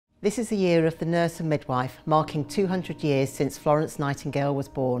This is the year of the Nurse and Midwife, marking 200 years since Florence Nightingale was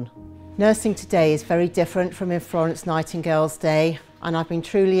born. Nursing today is very different from in Florence Nightingale's day, and I've been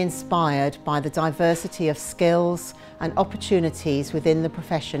truly inspired by the diversity of skills and opportunities within the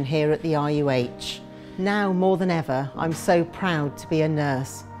profession here at the RUH. Now more than ever, I'm so proud to be a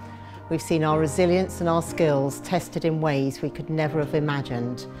nurse. We've seen our resilience and our skills tested in ways we could never have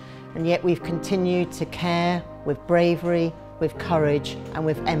imagined, and yet we've continued to care with bravery, with courage and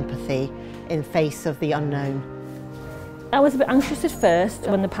with empathy in face of the unknown. I was a bit anxious at first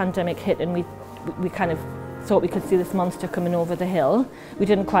when the pandemic hit and we kind of thought we could see this monster coming over the hill. We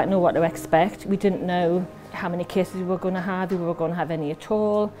didn't quite know what to expect. We didn't know how many cases we were going to have, if we were going to have any at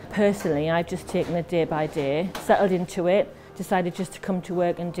all. Personally, I've just taken it day by day, settled into it, decided just to come to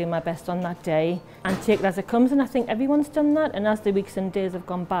work and do my best on that day and take it as it comes, and I think everyone's done that. And as the weeks and days have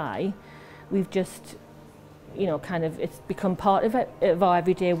gone by, we've just it's become part of our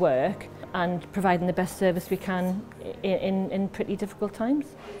everyday work and providing the best service we can in pretty difficult times.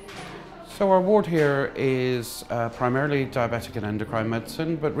 So our ward here is primarily diabetic and endocrine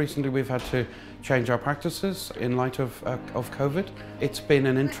medicine, but recently we've had to change our practices in light of COVID. It's been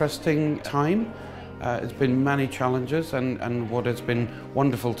an interesting time. It's been many challenges, and what has been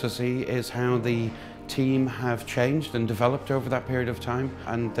wonderful to see is how the team have changed and developed over that period of time,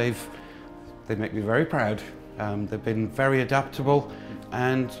 and they make me very proud. They've been very adaptable,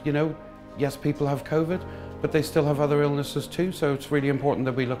 and yes, people have COVID, but they still have other illnesses too, so it's really important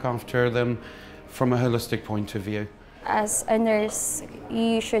that we look after them from a holistic point of view. As a nurse,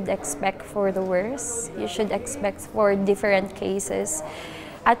 you should expect for the worst. You should expect for different cases.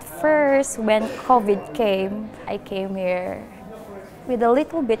 At first, when COVID came, I came here with a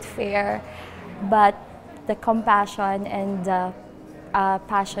little bit fear, but the compassion and the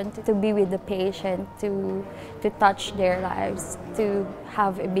passion to be with the patient, to touch their lives, to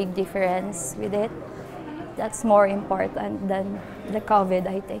have a big difference with it. That's more important than the COVID,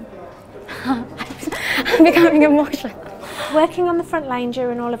 I think. I'm becoming emotional. Working on the front line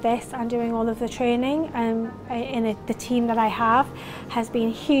during all of this and doing all of the training in the team that I have has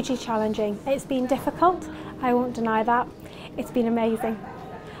been hugely challenging. It's been difficult, I won't deny that. It's been amazing.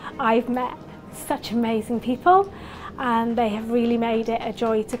 I've met such amazing people, and they have really made it a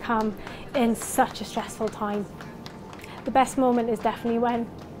joy to come in such a stressful time. The best moment is definitely when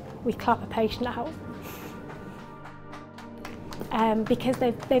we clap a patient out, because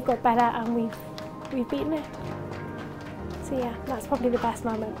they've got better and we've beaten it. So yeah, that's probably the best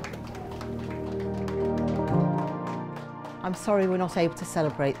moment. I'm sorry we're not able to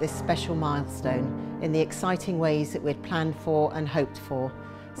celebrate this special milestone in the exciting ways that we'd planned for and hoped for.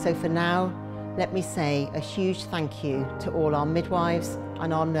 So for now, let me say a huge thank you to all our midwives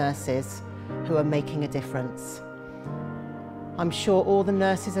and our nurses who are making a difference. I'm sure all the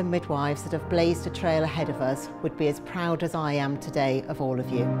nurses and midwives that have blazed a trail ahead of us would be as proud as I am today of all of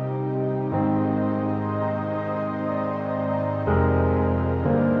you.